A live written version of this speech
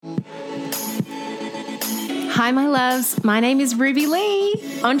Hi, my loves. My name is Ruby Lee,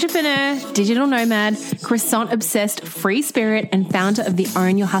 entrepreneur, digital nomad, croissant-obsessed free spirit, and founder of the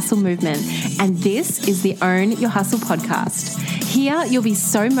Own Your Hustle movement. And this is the Own Your Hustle podcast. Here, you'll be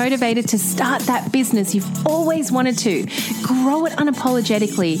so motivated to start that business you've always wanted to, grow it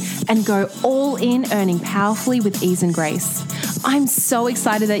unapologetically, and go all in, earning powerfully with ease and grace. I'm so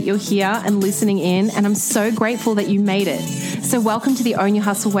excited that you're here and listening in, and I'm so grateful that you made it. So welcome to the Own Your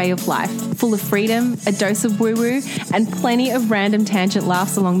Hustle way of life, full of freedom, a dose of woo-woo, and plenty of random tangent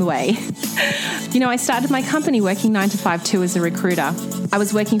laughs along the way. You know, I started my company working 9 to 5 too as a recruiter. I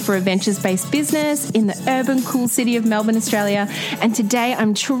was working for a ventures-based business in the urban cool city of Melbourne, Australia, and today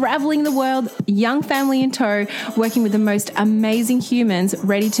I'm traveling the world, young family in tow, working with the most amazing humans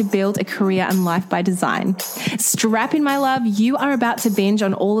ready to build a career and life by design. Strap in, my love, you are about to binge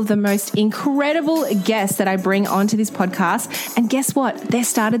on all of the most incredible guests that I bring onto this podcast, and guess what? They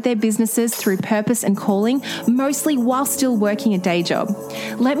started their businesses through purpose and calling, mostly while still working a day job.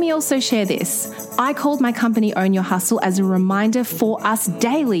 Let me also share this. I called my company Own Your Hustle as a reminder for us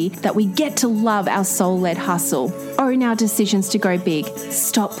daily that we get to love our soul-led hustle, own our decisions to go big,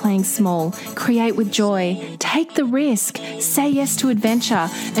 stop playing small, create with joy, take the risk, say yes to adventure,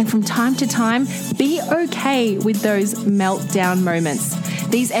 and from time to time, be okay with those meltdown moments.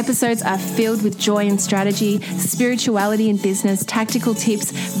 These episodes are filled with joy and strategy, spirituality and business, tactical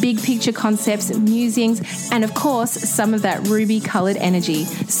tips, big picture concepts, musings, and of course, some of that ruby-colored energy.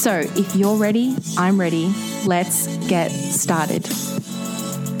 So if you're ready, I'm ready. Let's get started.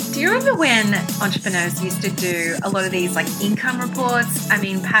 Do you remember when entrepreneurs used to do a lot of these like income reports? I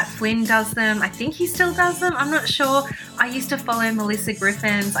mean, Pat Flynn does them. I think he still does them. I'm not sure. I used to follow Melissa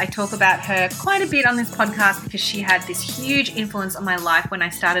Griffins. I talk about her quite a bit on this podcast because she had this huge influence on my life when I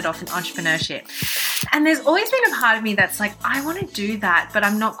started off in entrepreneurship. And there's always been a part of me that's like, I want to do that, but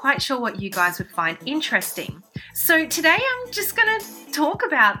I'm not quite sure what you guys would find interesting. So today I'm just going to talk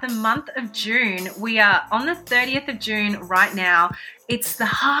about the month of June. We are on the 30th of June right now. It's the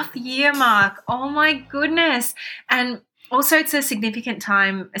half year mark. Oh my goodness. And also it's a significant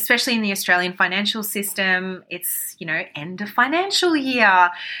time, especially in the Australian financial system. It's, end of financial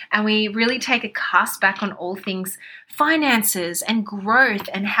year. And we really take a cast back on all things finances and growth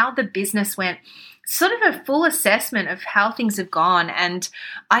and how the business went. Sort of a full assessment of how things have gone. And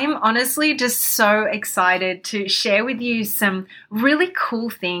I am honestly just so excited to share with you some really cool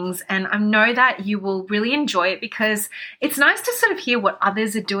things. And I know that you will really enjoy it because it's nice to sort of hear what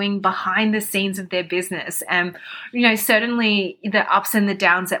others are doing behind the scenes of their business. And, certainly the ups and the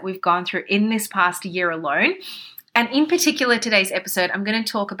downs that we've gone through in this past year alone. And in particular, today's episode, I'm going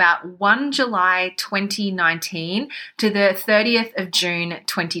to talk about 1 July 2019 to the 30th of June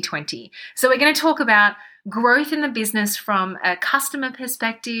 2020. So we're going to talk about growth in the business from a customer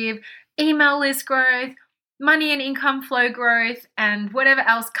perspective, email list growth, money and income flow growth, and whatever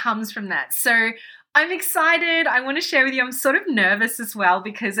else comes from that. So I'm excited. I want to share with you. I'm sort of nervous as well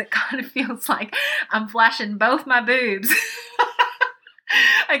because it kind of feels like I'm flashing both my boobs.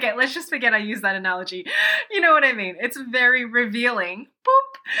 Okay, let's just forget I used that analogy. You know what I mean? It's very revealing.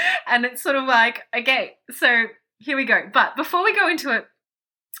 Boop. And it's sort of like, okay, so here we go. But before we go into it,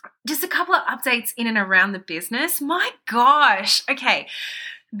 just a couple of updates in and around the business. My gosh. Okay.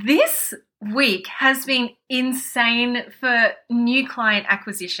 This week has been insane for new client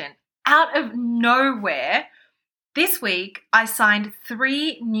acquisition. Out of nowhere, this week I signed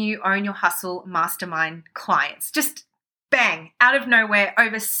 3 new Own Your Hustle Mastermind clients. Just bang, out of nowhere,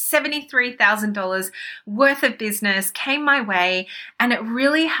 over $73,000 worth of business came my way. And it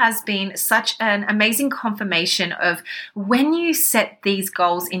really has been such an amazing confirmation of when you set these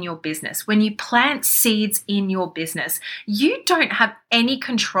goals in your business, when you plant seeds in your business, you don't have any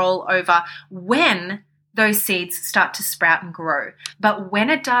control over when those seeds start to sprout and grow. But when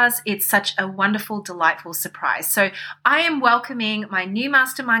it does, it's such a wonderful, delightful surprise. So I am welcoming my new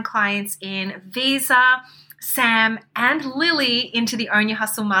mastermind clients in Visa, Sam, and Lily into the Own Your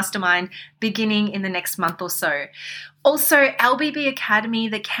Hustle Mastermind beginning in the next month or so. Also, LBB Academy,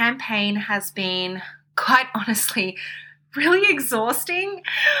 the campaign has been, quite honestly, really exhausting.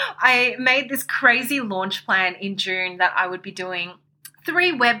 I made this crazy launch plan in June that I would be doing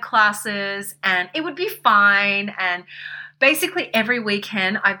 3 web classes and it would be fine. And basically every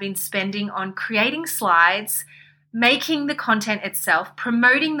weekend I've been spending on creating slides, making the content itself,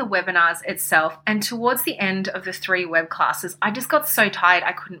 promoting the webinars itself, and towards the end of the 3 web classes, I just got so tired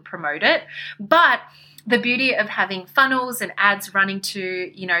I couldn't promote it. But the beauty of having funnels and ads running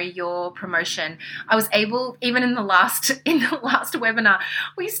to, your promotion, I was able, even in the last webinar,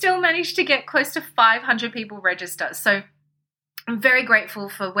 we still managed to get close to 500 people register. So I'm very grateful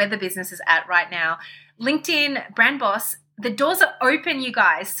for where the business is at right now. LinkedIn Brand Boss, the doors are open, you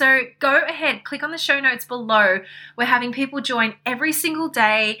guys. So go ahead, click on the show notes below. We're having people join every single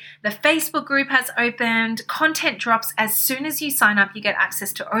day. The Facebook group has opened. Content drops as soon as you sign up. You get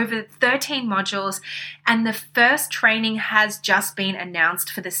access to over 13 modules. And the first training has just been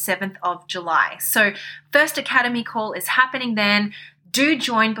announced for the 7th of July. So first Academy call is happening then. Do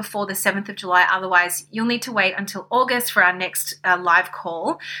join before the 7th of July. Otherwise, you'll need to wait until August for our next live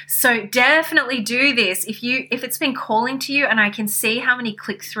call. So definitely do this. If it's been calling to you, and I can see how many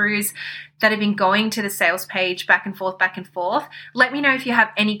click-throughs that have been going to the sales page back and forth, let me know if you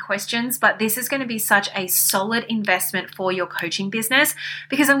have any questions. But this is going to be such a solid investment for your coaching business,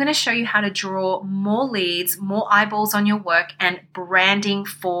 because I'm going to show you how to draw more leads, more eyeballs on your work, and branding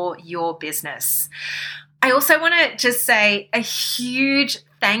for your business. I also want to just say a huge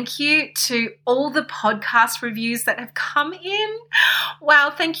thank you to all the podcast reviews that have come in.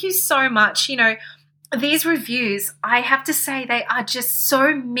 Wow, thank you so much. You know, these reviews, I have to say, they are just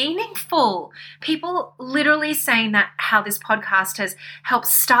so meaningful. People literally saying that how this podcast has helped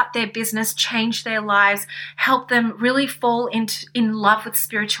start their business, change their lives, help them really fall in love with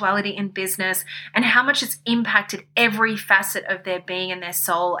spirituality and business, and how much it's impacted every facet of their being and their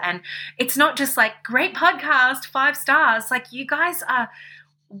soul. And it's not just like, great podcast, 5 stars. Like, you guys are,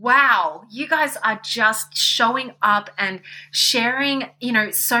 wow, you guys are just showing up and sharing, you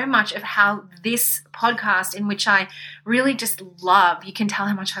know, so much of how this podcast, in which I really just love, you can tell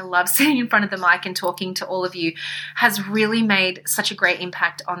how much I love sitting in front of the mic and talking to all of you, has really made such a great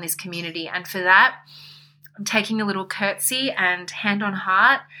impact on this community. And for that, I'm taking a little curtsy and hand on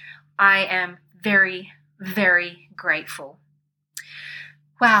heart, I am very, very grateful.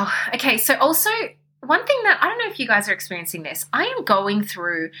 Wow. Okay. So also, one thing that I don't know if you guys are experiencing this, I am going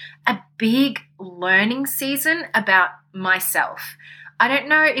through a big learning season about myself. I don't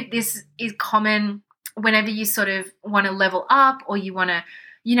know if this is common whenever you sort of want to level up, or you want to,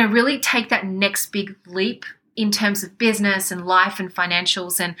 you know, really take that next big leap in terms of business and life and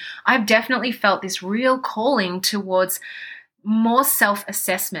financials. And I've definitely felt this real calling towards more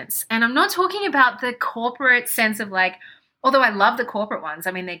self-assessments. And I'm not talking about the corporate sense of like, although I love the corporate ones.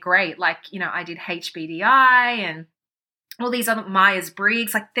 I mean, they're great. Like, you know, I did HBDI and all these other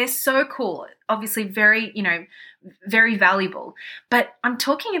Myers-Briggs. Like, they're so cool. Obviously very, you know, very valuable. But I'm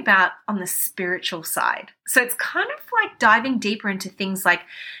talking about on the spiritual side. So it's kind of like diving deeper into things like,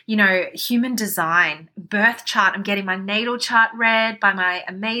 you know, human design, birth chart. I'm getting my natal chart read by my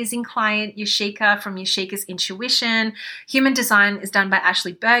amazing client, Yashika, from Yashika's Intuition. Human design is done by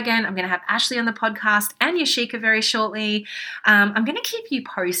Ashley Bergen. I'm going to have Ashley on the podcast and Yashika very shortly. I'm going to keep you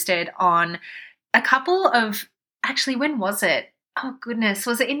posted on a couple of, actually, when was it? Oh, goodness.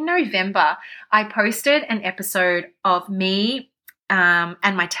 Was it in November? I posted an episode of me and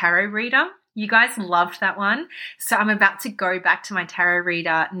my tarot reader. You guys loved that one. So I'm about to go back to my tarot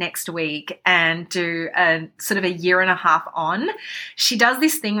reader next week and do a sort of a 1.5 years on. She does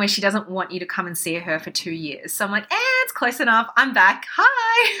this thing where she doesn't want you to come and see her for 2 years. So I'm like, it's close enough. I'm back.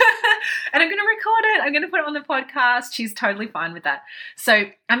 Hi. And I'm going to record it. I'm going to put it on the podcast. She's totally fine with that. So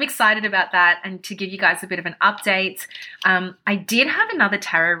I'm excited about that. And to give you guys a bit of an update, I did have another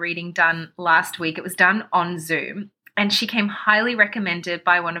tarot reading done last week. It was done on Zoom. And she came highly recommended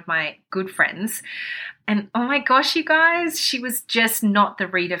by one of my good friends. And oh my gosh, you guys, she was just not the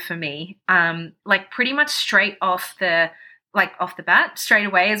reader for me. Like pretty much straight off the bat, straight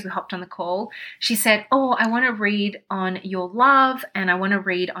away as we hopped on the call, she said, oh, I want to read on your love and I want to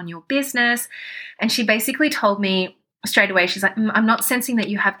read on your business. And she basically told me straight away, she's like, I'm not sensing that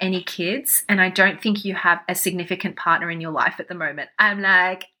you have any kids and I don't think you have a significant partner in your life at the moment. I'm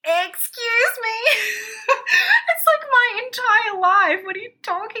like, excuse me? It's like my entire life. What are you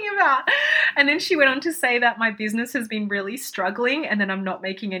talking about? And then she went on to say that my business has been really struggling and then I'm not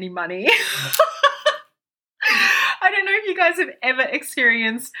making any money. I don't know if you guys have ever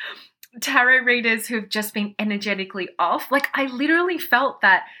experienced tarot readers who've just been energetically off. Like, I literally felt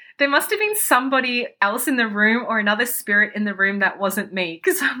that there must have been somebody else in the room or another spirit in the room that wasn't me.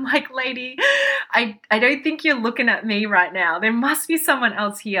 Because I'm like, lady, I don't think you're looking at me right now. There must be someone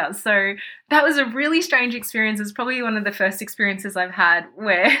else here. So that was a really strange experience. It was probably one of the first experiences I've had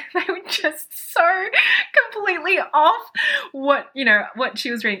where they were just so completely off what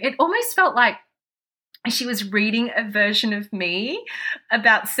she was reading. It almost felt like she was reading a version of me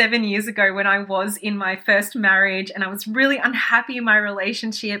about 7 years ago when I was in my first marriage and I was really unhappy in my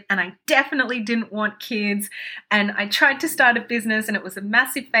relationship and I definitely didn't want kids and I tried to start a business and it was a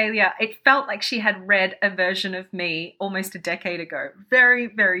massive failure. It felt like she had read a version of me almost a decade ago. Very,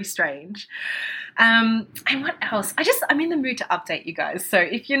 very strange. And what else? I'm in the mood to update you guys. So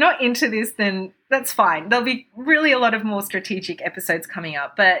if you're not into this, then that's fine. There'll be really a lot of more strategic episodes coming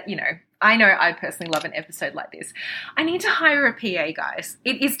up. But, I know I personally love an episode like this. I need to hire a PA, guys.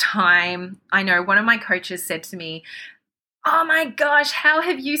 It is time. I know one of my coaches said to me, oh my gosh, how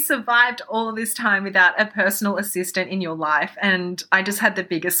have you survived all of this time without a personal assistant in your life? And I just had the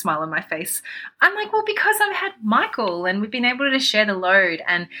biggest smile on my face. I'm like, well, because I've had Michael and we've been able to share the load,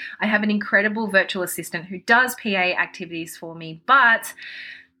 and I have an incredible virtual assistant who does PA activities for me. But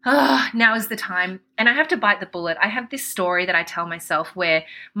now is the time, and I have to bite the bullet. I have this story that I tell myself where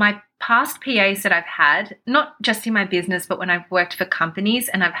my past PAs that I've had, not just in my business, but when I've worked for companies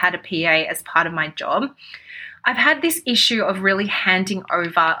and I've had a PA as part of my job, I've had this issue of really handing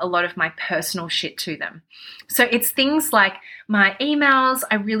over a lot of my personal shit to them. So it's things like my emails.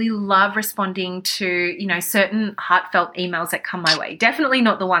 I really love responding to, certain heartfelt emails that come my way. Definitely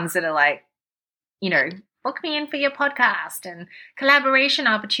not the ones that are like, book me in for your podcast and collaboration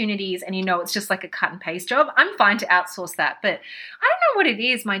opportunities. And it's just like a cut and paste job. I'm fine to outsource that, but I don't know what it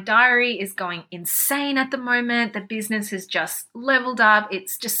is. My diary is going insane at the moment. The business has just leveled up.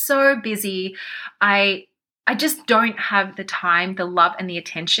 It's just so busy. I just don't have the time, the love, and the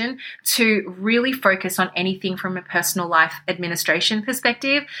attention to really focus on anything from a personal life administration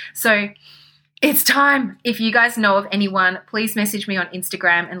perspective. So it's time. If you guys know of anyone, please message me on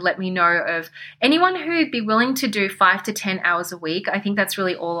Instagram and let me know of anyone who'd be willing to do 5 to 10 hours a week. I think that's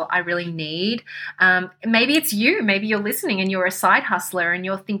really all I really need. Maybe it's you. Maybe you're listening and you're a side hustler and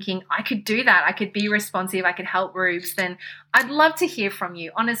you're thinking, I could do that. I could be responsive. I could help Rubes. Then I'd love to hear from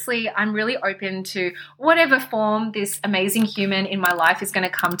you. Honestly, I'm really open to whatever form this amazing human in my life is going to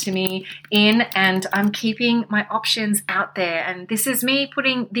come to me in, and I'm keeping my options out there. And this is me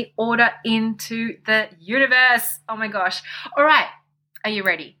putting the order into the universe. Oh my gosh. All right. Are you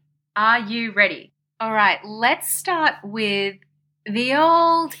ready? Are you ready? All right. Let's start with the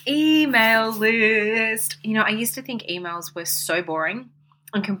old email list. I used to think emails were so boring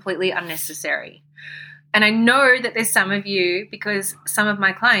and completely unnecessary. And I know that there's some of you, because some of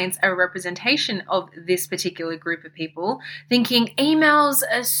my clients are a representation of this particular group of people, thinking emails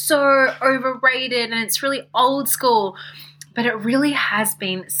are so overrated and it's really old school. But it really has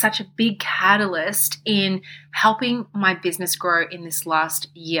been such a big catalyst in helping my business grow in this last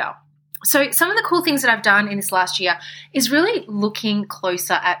year. So some of the cool things that I've done in this last year is really looking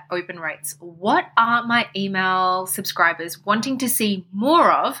closer at open rates. What are my email subscribers wanting to see more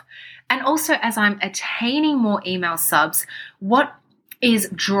of? And also, as I'm attaining more email subs, what is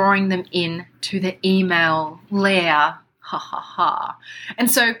drawing them in to the email layer? Ha ha ha.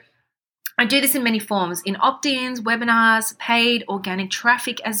 And so I do this in many forms, in opt-ins, webinars, paid organic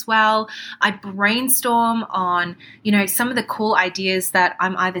traffic as well. I brainstorm on, some of the cool ideas that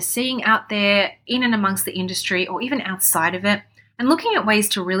I'm either seeing out there in and amongst the industry or even outside of it, and looking at ways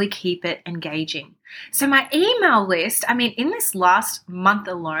to really keep it engaging. So my email list, in this last month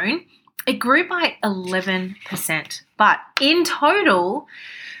alone, it grew by 11%. But in total,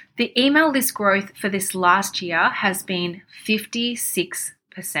 the email list growth for this last year has been 56%.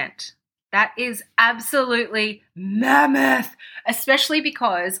 That is absolutely mammoth, especially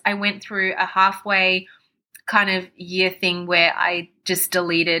because I went through a halfway kind of year thing where I just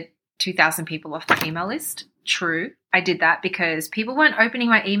deleted 2,000 people off my email list. True, I did that because people weren't opening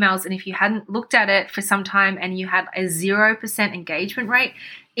my emails, and if you hadn't looked at it for some time and you had a 0% engagement rate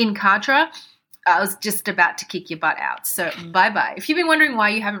in Kartra, I was just about to kick your butt out. So bye-bye. If you've been wondering why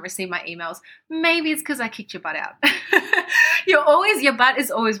you haven't received my emails, maybe it's because I kicked your butt out. Your butt is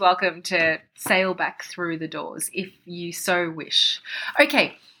always welcome to sail back through the doors if you so wish.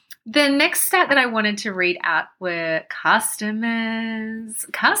 Okay, the next stat that I wanted to read out were customers.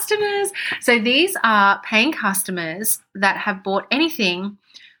 So these are paying customers that have bought anything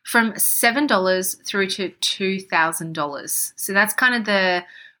from $7 through to $2,000. So that's kind of the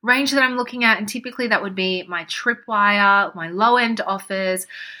range that I'm looking at, and typically that would be my Tripwire, my low-end offers,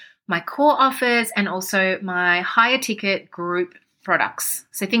 my core offers, and also my higher ticket group products.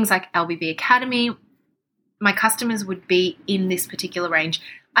 So things like LBB Academy, my customers would be in this particular range.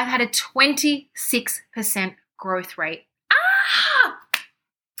 I've had a 26% growth rate.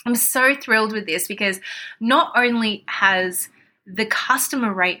 I'm so thrilled with this because not only has the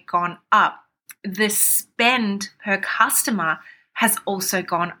customer rate gone up, the spend per customer has also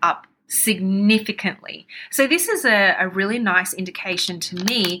gone up significantly. So this is a really nice indication to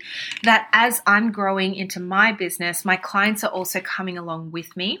me that as I'm growing into my business, my clients are also coming along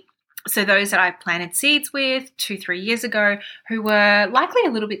with me. So those that I planted seeds with 2-3 years ago who were likely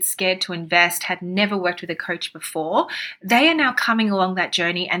a little bit scared to invest, had never worked with a coach before, they are now coming along that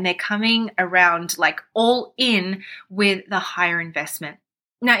journey and they're coming around like all in with the higher investment.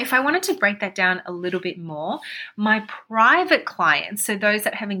 Now, if I wanted to break that down a little bit more, my private clients, so those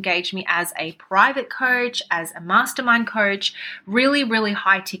that have engaged me as a private coach, as a mastermind coach, really, really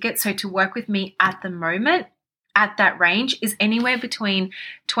high ticket. So to work with me at the moment, at that range is anywhere between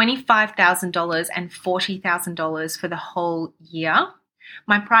 $25,000 and $40,000 for the whole year.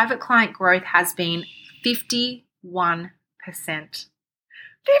 My private client growth has been 51%. 51%!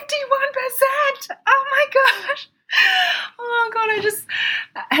 Oh my gosh! Oh God,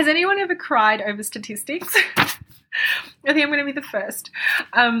 has anyone ever cried over statistics? I think I'm going to be the first.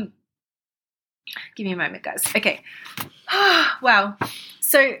 Give me a moment, guys. Okay. Wow.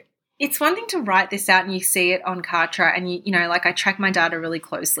 So it's one thing to write this out and you see it on Kartra and you know, like I track my data really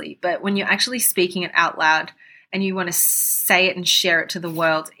closely, but when you're actually speaking it out loud and you want to say it and share it to the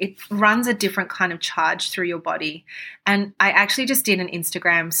world, it runs a different kind of charge through your body. And I actually just did an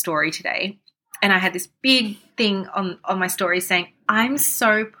Instagram story today. And I had this big thing on my story saying, I'm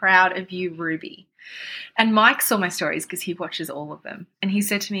so proud of you, Ruby. And Mike saw my stories because he watches all of them. And he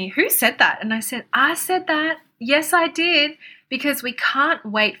said to me, who said that? And I said that. Yes, I did. Because we can't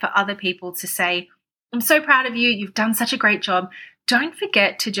wait for other people to say, I'm so proud of you. You've done such a great job. Don't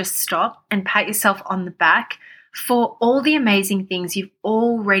forget to just stop and pat yourself on the back for all the amazing things you've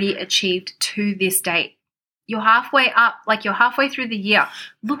already achieved to this date. You're halfway up, like you're halfway through the year.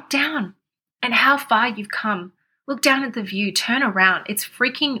 Look down and how far you've come. Look down at the view, turn around. It's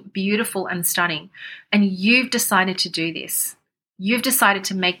freaking beautiful and stunning. And you've decided to do this. You've decided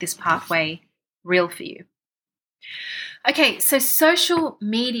to make this pathway real for you. Okay, so social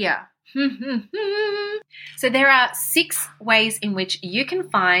media. So there are 6 ways in which you can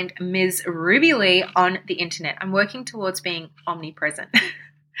find Ms. Ruby Lee on the internet. I'm working towards being omnipresent.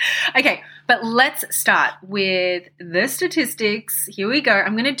 Okay, but let's start with the statistics. Here we go.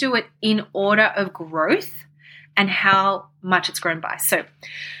 I'm going to do it in order of growth and how much it's grown by. So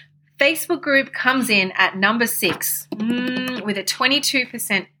Facebook group comes in at number 6 with a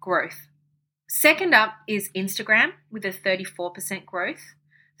 22% growth. Second up is Instagram with a 34% growth.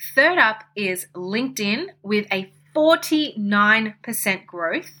 Third up is LinkedIn with a 49%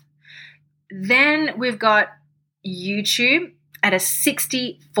 growth. Then we've got YouTube at a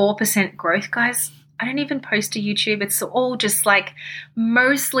 64% growth, guys. I don't even post to YouTube. It's all just like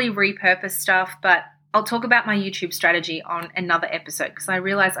mostly repurposed stuff, but I'll talk about my YouTube strategy on another episode because I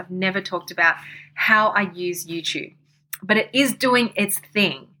realize I've never talked about how I use YouTube, but it is doing its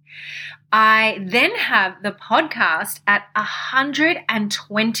thing. I then have the podcast at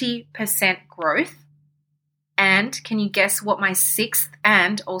 120% growth. And can you guess what my 6th,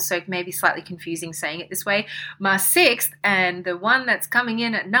 and also maybe slightly confusing saying it this way, my 6th and the one that's coming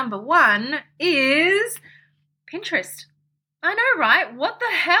in at number 1 is Pinterest. I know, right? What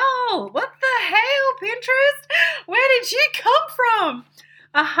the hell? What the hell, Pinterest? Where did you come from?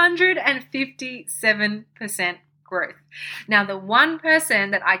 157% growth. Now, the one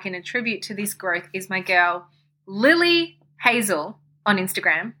person that I can attribute to this growth is my girl, Lily Hazel on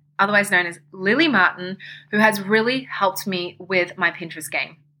Instagram, otherwise known as Lily Martin, who has really helped me with my Pinterest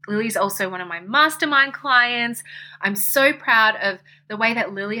game. Lily's also one of my mastermind clients. I'm so proud of the way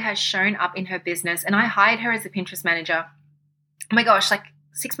that Lily has shown up in her business, and I hired her as a Pinterest manager. Oh my gosh, like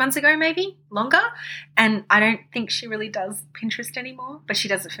 6 months ago, maybe longer. And I don't think she really does Pinterest anymore, but she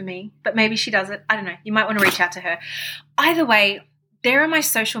does it for me. But maybe she does it. I don't know. You might want to reach out to her. Either way, there are my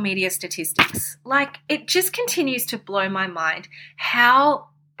social media statistics. Like, it just continues to blow my mind how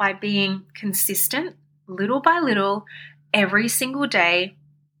by being consistent, little by little, every single day,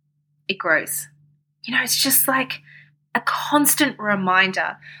 it grows. You know, it's just like a constant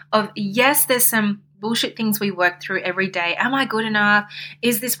reminder of, yes, there's some bullshit things we work through every day. Am I good enough?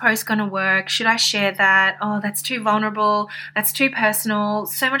 Is this post going to work? Should I share that? Oh, that's too vulnerable. That's too personal.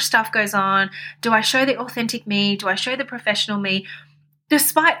 So much stuff goes on. Do I show the authentic me? Do I show the professional me?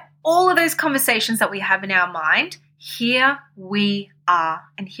 Despite all of those conversations that we have in our mind, here we are.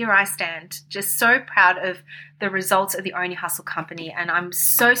 And here I stand, just so proud of the results of the Own Your Hustle company. And I'm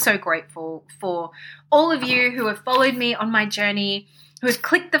so, so grateful for all of you who have followed me on my journey, who have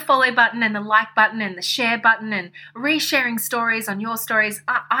clicked the follow button and the like button and the share button and resharing stories on your stories.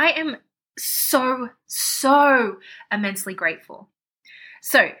 I am so, so immensely grateful.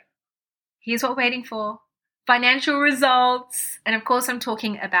 So here's what we're waiting for. Financial results. And of course, I'm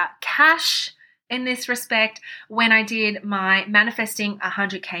talking about cash in this respect. When I did my manifesting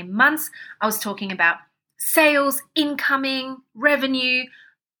 100K months, I was talking about sales, incoming, revenue,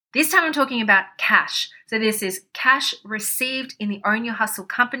 This time I'm talking about cash. So this is cash received in the Own Your Hustle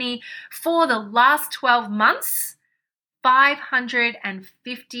company for the last 12 months,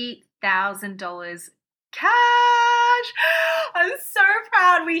 $550,000 cash. I'm so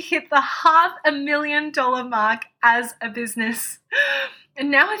proud we hit the $500,000 mark as a business.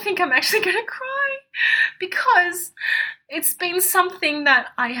 And now I think I'm actually going to cry because it's been something that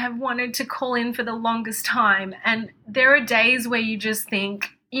I have wanted to call in for the longest time. And there are days where you just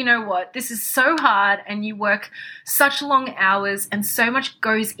think, you know what, this is so hard and you work such long hours and so much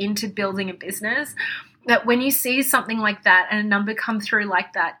goes into building a business that when you see something like that and a number come through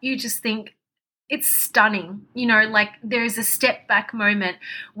like that, you just think it's stunning. You know, like there is a step back moment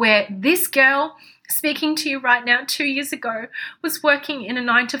where this girl speaking to you right now 2 years ago was working in a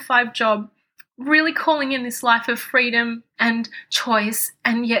 9-to-5 job, really calling in this life of freedom and choice,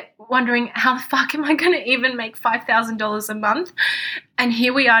 and yet wondering how the fuck am I going to even make $5,000 a month? And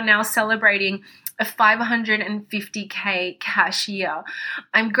here we are now celebrating a $550K cash year.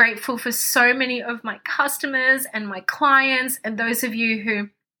 I'm grateful for so many of my customers and my clients and those of you who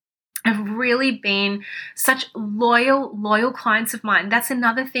have really been such loyal clients of mine. That's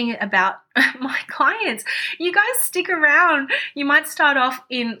another thing about my clients. You guys stick around. You might start off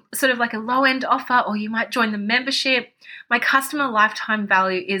in sort of like a low-end offer, or you might join the membership. My customer lifetime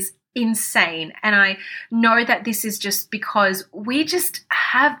value is insane. And I know that this is just because we just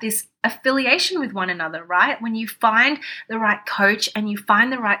have this affiliation with one another, right? When you find the right coach and you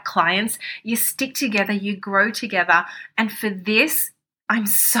find the right clients, you stick together, you grow together. And for this, I'm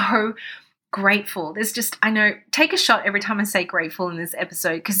so grateful. There's just, I know, take a shot every time I say grateful in this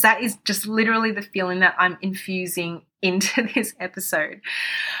episode, because that is just literally the feeling that I'm infusing into this episode.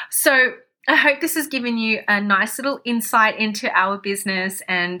 So I hope this has given you a nice little insight into our business,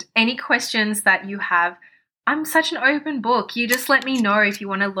 and any questions that you have, I'm such an open book. You just let me know if you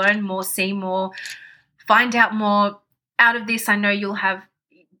want to learn more, see more, find out more out of this. I know you'll have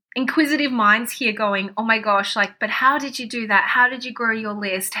inquisitive minds here going, oh my gosh, like, but how did you do that? How did you grow your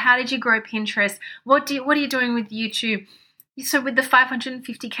list? How did you grow Pinterest? What are you doing with YouTube? So with the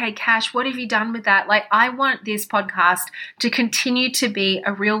 550K cash, what have you done with that? Like, I want this podcast to continue to be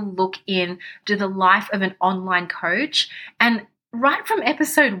a real look in to the life of an online coach. And right from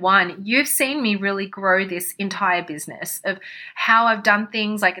episode 1, you've seen me really grow this entire business of how I've done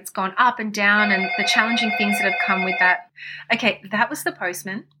things, like it's gone up and down, and the challenging things that have come with that. Okay, that was the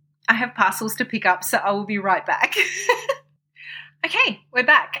postman. I have parcels to pick up, so I will be right back. Okay, we're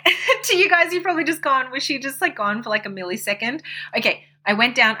back. To you guys, you've probably just gone, was she just like gone for like a millisecond? Okay, I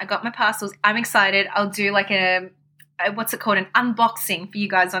went down, I got my parcels. I'm excited. I'll do like what's it called? An unboxing for you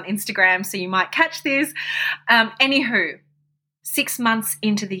guys on Instagram, so you might catch this. Anywho, 6 months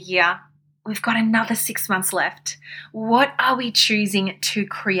into the year, we've got another 6 months left. What are we choosing to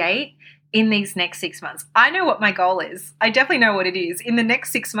create in these next 6 months? I know what my goal is. I definitely know what it is. In the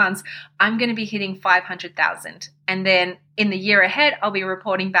next 6 months, I'm going to be hitting 500,000. And then in the year ahead, I'll be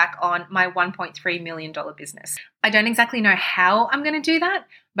reporting back on my $1.3 million business. I don't exactly know how I'm going to do that,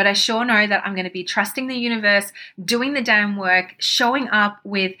 but I sure know that I'm going to be trusting the universe, doing the damn work, showing up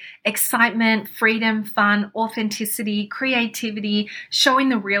with excitement, freedom, fun, authenticity, creativity, showing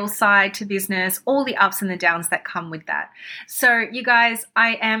the real side to business, all the ups and the downs that come with that. So you guys,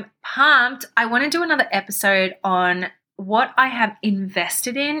 I am pumped. I want to do another episode on what I have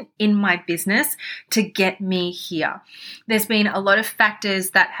invested in my business to get me here. There's been a lot of factors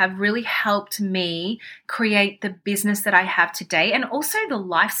that have really helped me create the business that I have today, and also the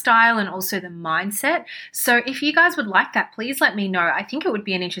lifestyle and also the mindset. So if you guys would like that, please let me know. I think it would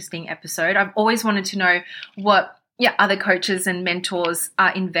be an interesting episode. I've always wanted to know what other coaches and mentors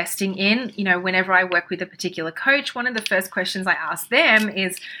are investing in. You know, whenever I work with a particular coach, one of the first questions I ask them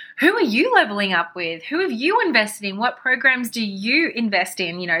is, who are you leveling up with? Who have you invested in? What programs do you invest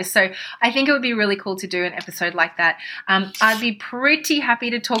in? You know, so I think it would be really cool to do an episode like that. I'd be pretty happy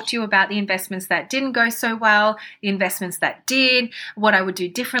to talk to you about the investments that didn't go so well, the investments that did, what I would do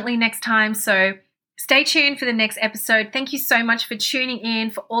differently next time. So stay tuned for the next episode. Thank you so much for tuning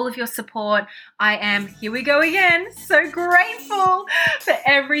in, for all of your support. I am, here we go again, so grateful for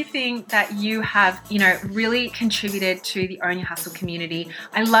everything that you have, really contributed to the Own Your Hustle community.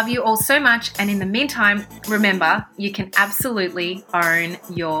 I love you all so much. And in the meantime, remember, you can absolutely own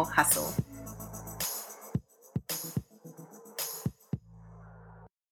your hustle.